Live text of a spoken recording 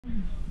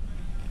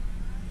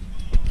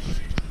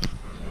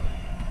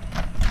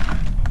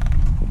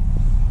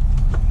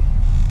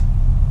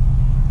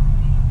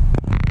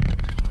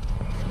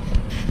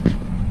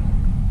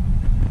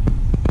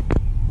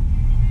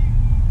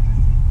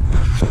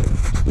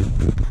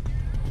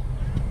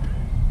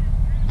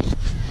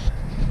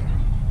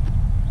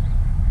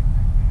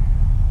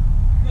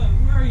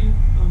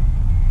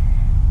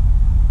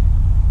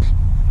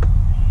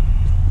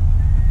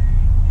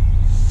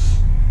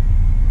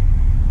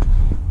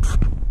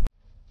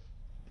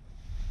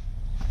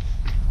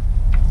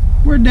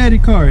Where daddy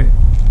car at?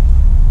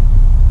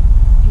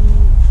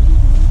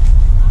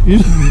 You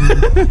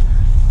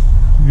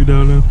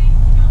don't know?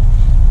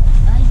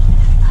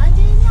 I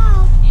didn't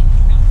know.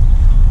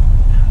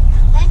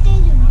 That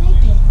thing's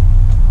wicked.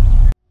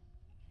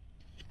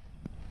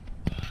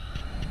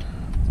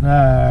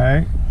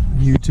 Alright,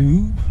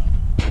 YouTube.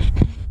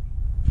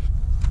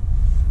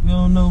 You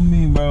don't know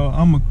me, bro.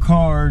 I'm a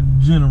car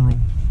general.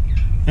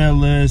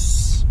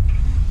 LS,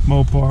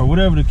 Mopar,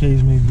 whatever the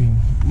case may be.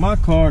 My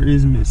car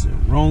is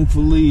missing.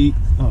 Wrongfully.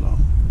 Hold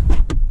on.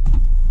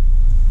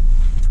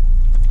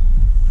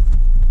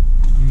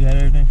 You got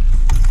everything?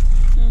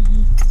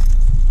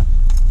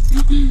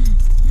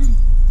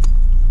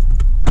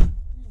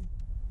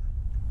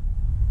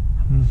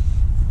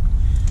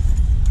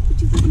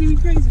 What you looking at me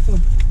crazy for?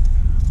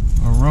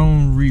 A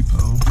wrong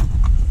repo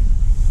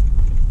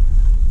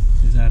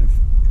is how to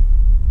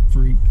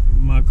freak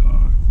my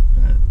car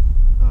that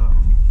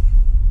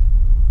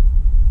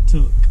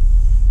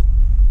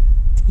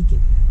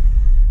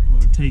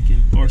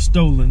taken or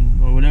stolen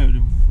or whatever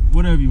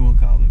you want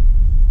to call it.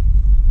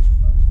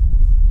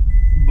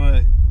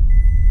 But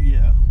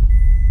yeah,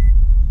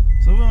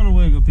 so we're on the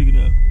way to go pick it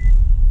up.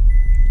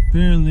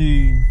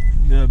 Apparently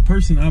the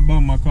person I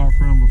bought my car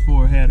from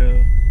before had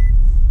a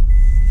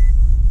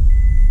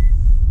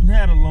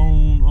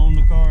loan on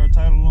the car, a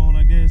title loan,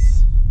 I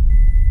guess.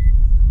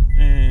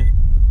 And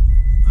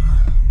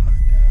oh my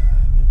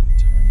god, let me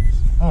turn this.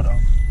 Hold on.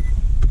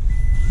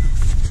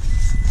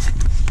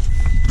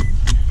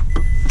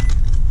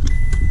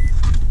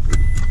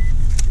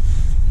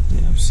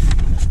 Yeah, I'm seeing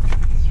that.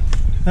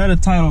 Had a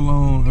title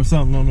loan or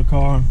something on the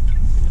car,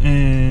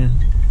 and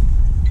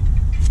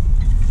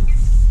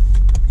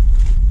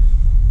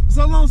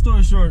so long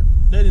story short,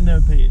 they didn't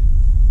never pay it.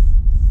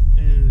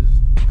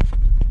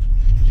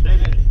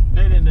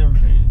 They didn't never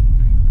pay it.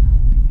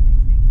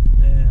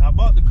 And I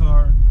bought the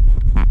car.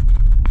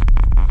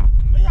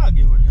 Man, y'all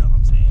get what the hell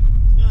I'm saying.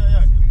 Yeah,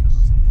 y'all get what the hell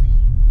I'm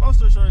saying. Long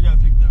story short, it got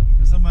picked up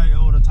because somebody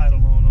owed a title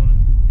loan on it.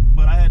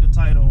 But I had the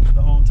title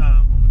the whole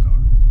time on the car.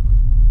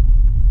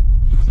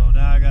 So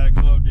now I gotta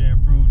go up there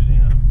and prove to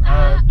them.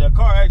 The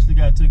car actually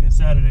got taken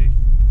Saturday,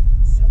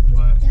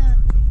 but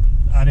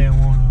I didn't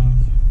want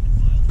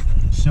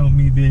to show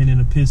me being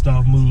in a pissed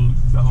off mood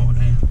the whole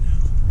day.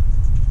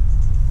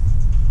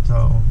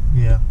 So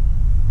yeah.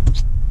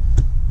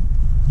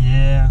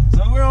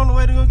 So we're on the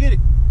way to go get it.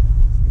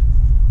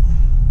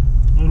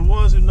 Well, the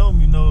ones who know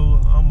me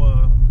know I'm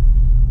a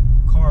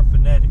car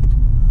fanatic.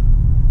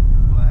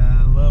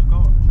 I love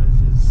cars. That's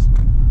just,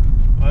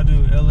 I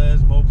do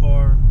LS,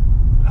 Mopar.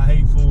 I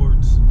hate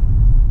Fords.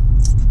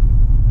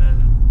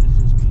 It's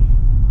just me.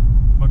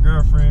 My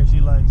girlfriend, she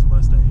likes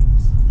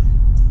Mustangs.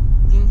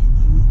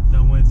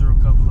 Done went through a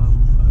couple of them,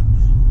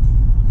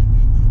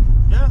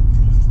 but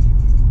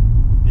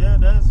yeah,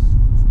 that's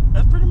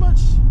pretty much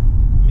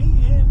me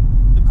and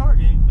the car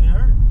game and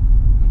her.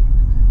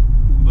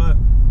 But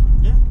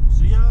yeah,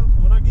 see y'all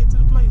when I get to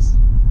the place.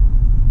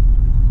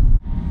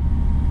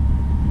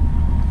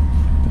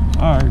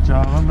 All right,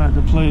 y'all, I'm at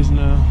the place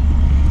now.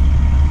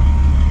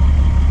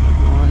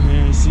 Go in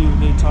here and see what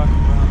they talking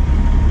about.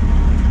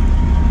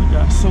 We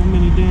got so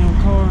many damn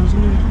cars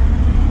here.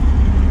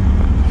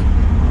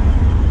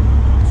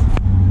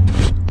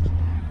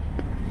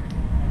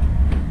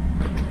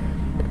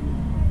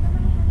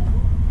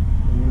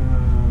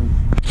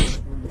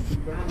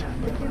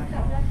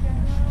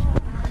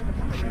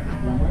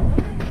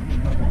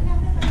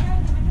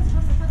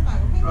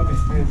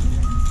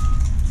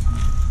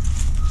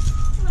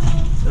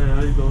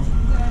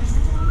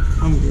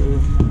 I'm good.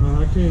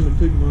 I came to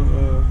pick my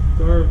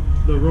car,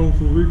 the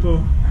wrongful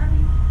repo.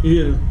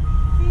 Yeah.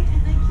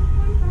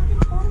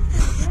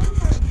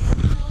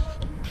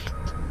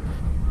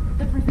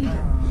 The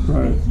procedure.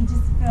 Right. He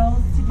just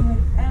fails to do it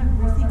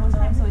every single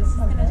time, so it's just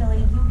gonna delay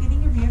you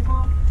getting your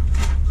vehicle.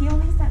 He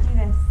only sent me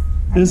this.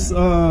 It's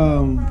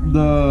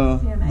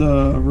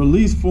the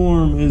release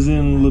form is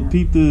in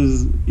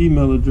Lapita's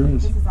email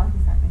address. This is all he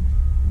sent me.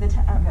 The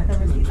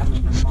receipt I'm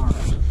looking tomorrow. And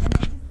I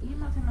just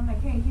emailed him. I'm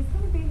like, hey, he's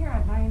gonna be here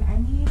at 9. I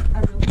need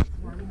a release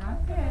form,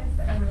 not this,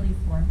 a release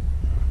form.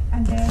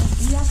 And then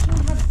we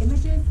actually have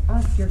images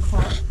of your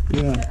car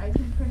that I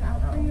can print out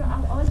for you.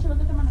 I'll let you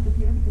look at them on the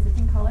computer because it's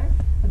in color,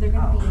 but they're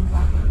gonna be in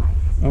black and white.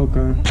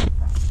 Okay.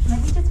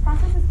 Let me just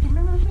process this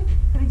payment real quick.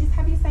 Can I just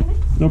have you sign it?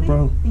 No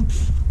problem. Thank you.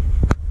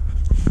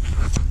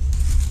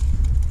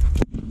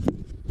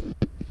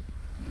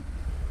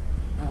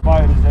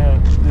 Fired his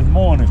ass this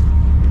morning.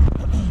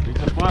 They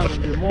just fired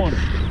him this morning.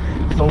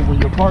 So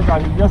when your car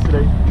got here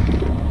yesterday,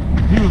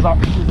 he was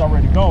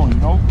already gone, you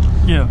know?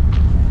 Yeah.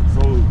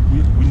 So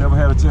we never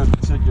had a chance to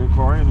check your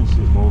car in and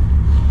shit, bro.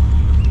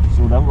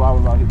 So that's what I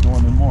was out here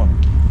doing this morning.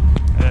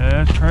 Yeah,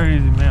 that's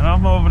crazy, man.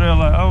 I'm over there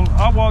like,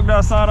 I walked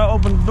outside, I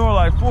opened the door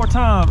like 4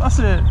 times. I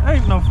said,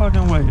 ain't no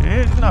fucking way.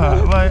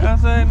 Like, I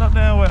said, ain't no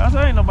damn way. I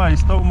said, ain't nobody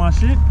stole my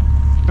shit.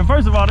 But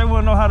first of all, they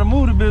wouldn't know how to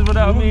move the bitch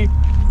without me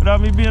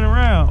being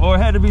around. Or it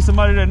had to be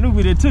somebody that knew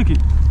me that took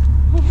it.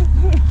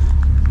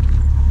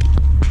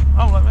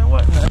 I'm like, man,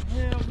 what the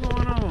hell is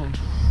going on?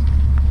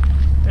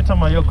 They're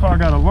talking about your car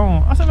got a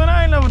loan. I said, man,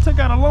 I ain't never took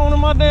out a loan in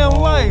my damn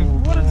life.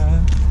 What is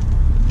man.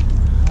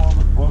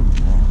 Motherfucker,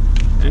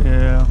 man.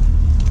 Yeah.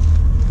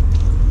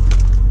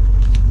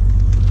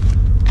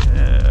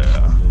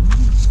 Yeah.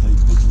 Take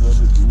pictures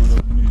of it, do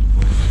whatever you need,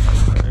 bro.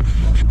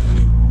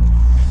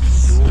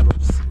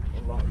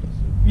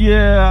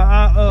 Yeah,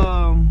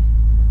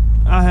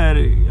 I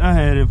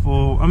had it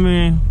for, I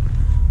mean,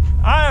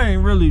 I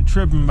ain't really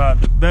tripping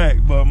about the back,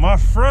 but my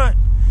front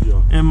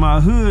and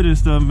my hood and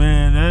stuff,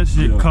 man, that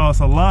shit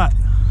costs a lot.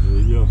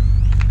 Yeah.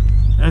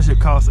 That shit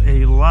costs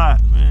a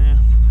lot, man.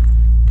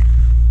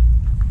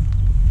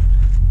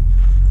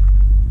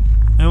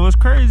 And what's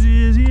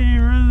crazy is he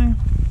ain't really,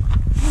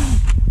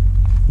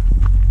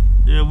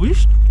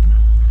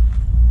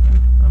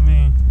 I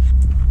mean.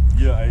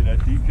 Yeah, hey, that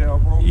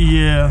decal, bro.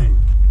 Yeah. Hey,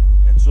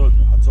 and trust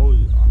me, I told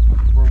you,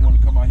 I first want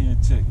to come out here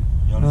and check it.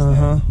 You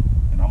understand?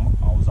 And I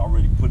was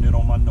already putting it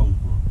on my nose,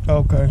 bro.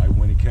 Okay. Like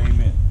when it came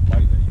in,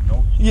 like that, you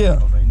know? Yeah.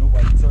 Because ain't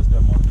nobody touched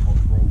that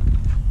motherfucker, bro.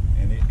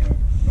 And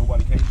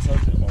nobody can't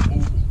touch it or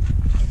move it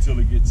until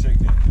it gets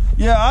checked in.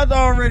 Yeah, I'd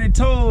already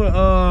told,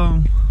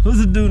 who's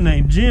the dude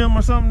named Jim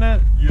or something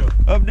that? Yeah.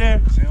 Up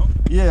there? Jim?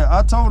 Yeah,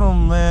 I told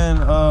him,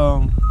 man,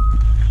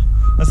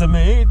 I said,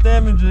 man, any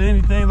damage or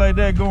anything like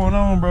that going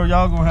on, bro,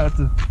 y'all gonna have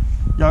to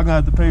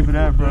pay for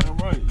that, bro. Damn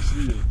right,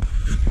 shit.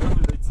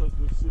 Apparently they touch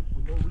this shit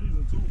for no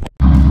reason, too.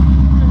 Pretty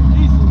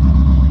decent.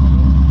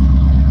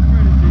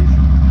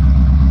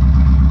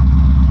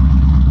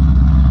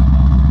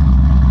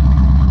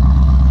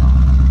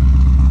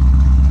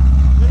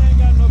 It ain't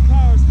got no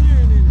power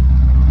steering in it.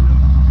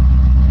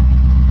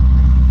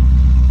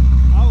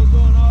 I was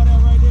doing all that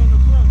right there in the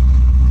front.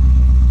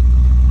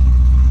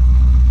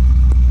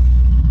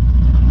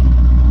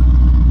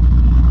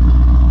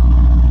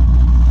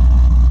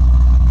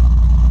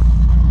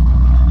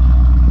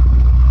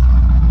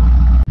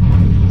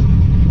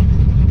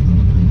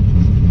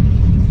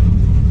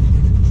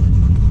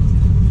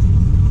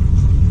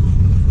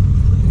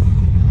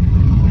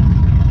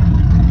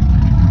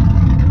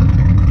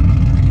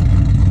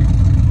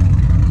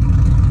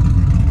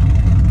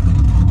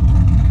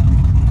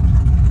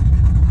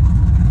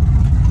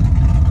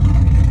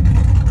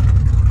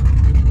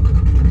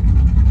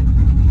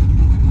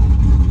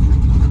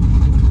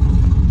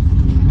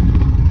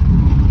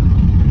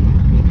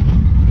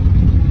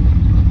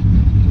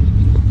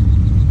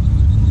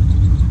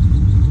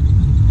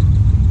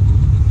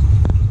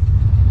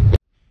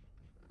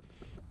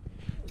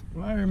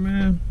 Alright,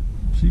 man,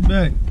 she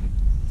back.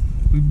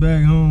 We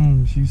back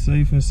home. She's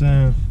safe and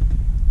sound.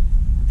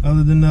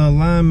 Other than the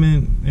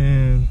alignment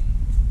and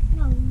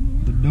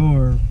the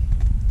door,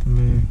 I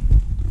mean,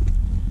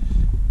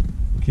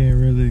 can't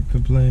really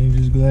complain.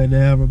 Just glad to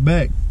have her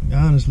back,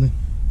 honestly.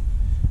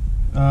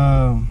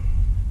 Yeah,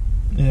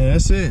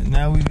 that's it.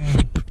 Now we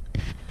can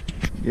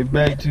get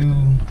back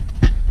to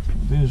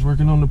finish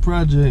working on the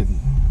project.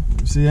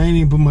 See, I ain't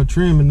even put my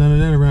trim and none of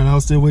that around. I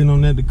was still waiting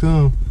on that to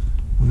come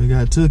when they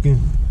got tooken.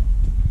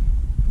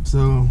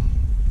 So,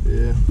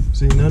 yeah.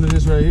 See, none of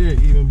this right here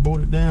even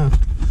bolted down.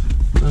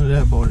 None of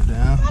that bolted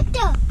down.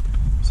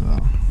 So,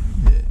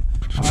 yeah.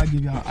 I'll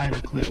give y'all an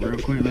idle clip real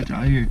quick, let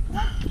y'all hear it.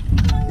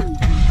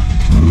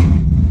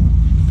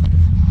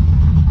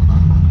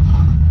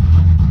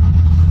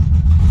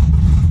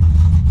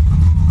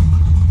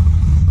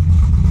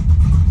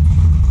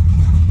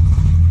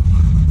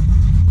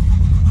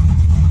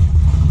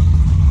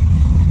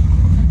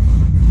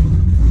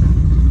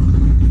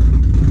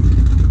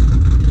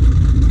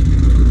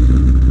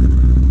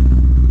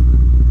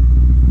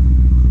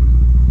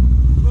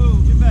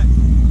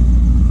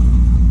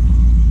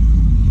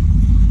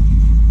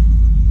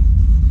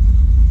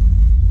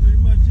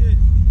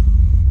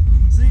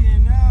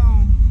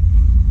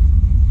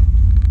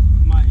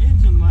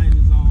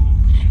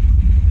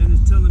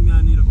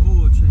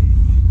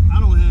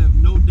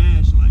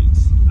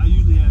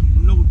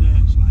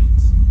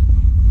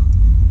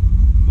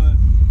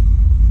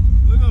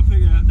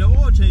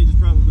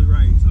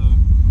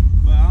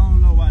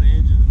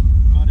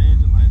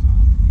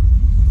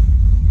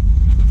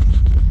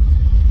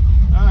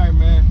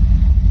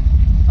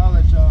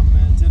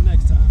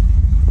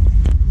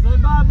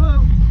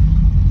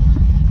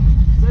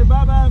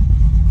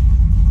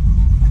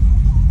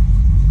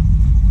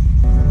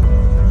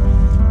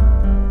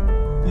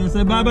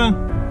 Say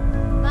bye-bye.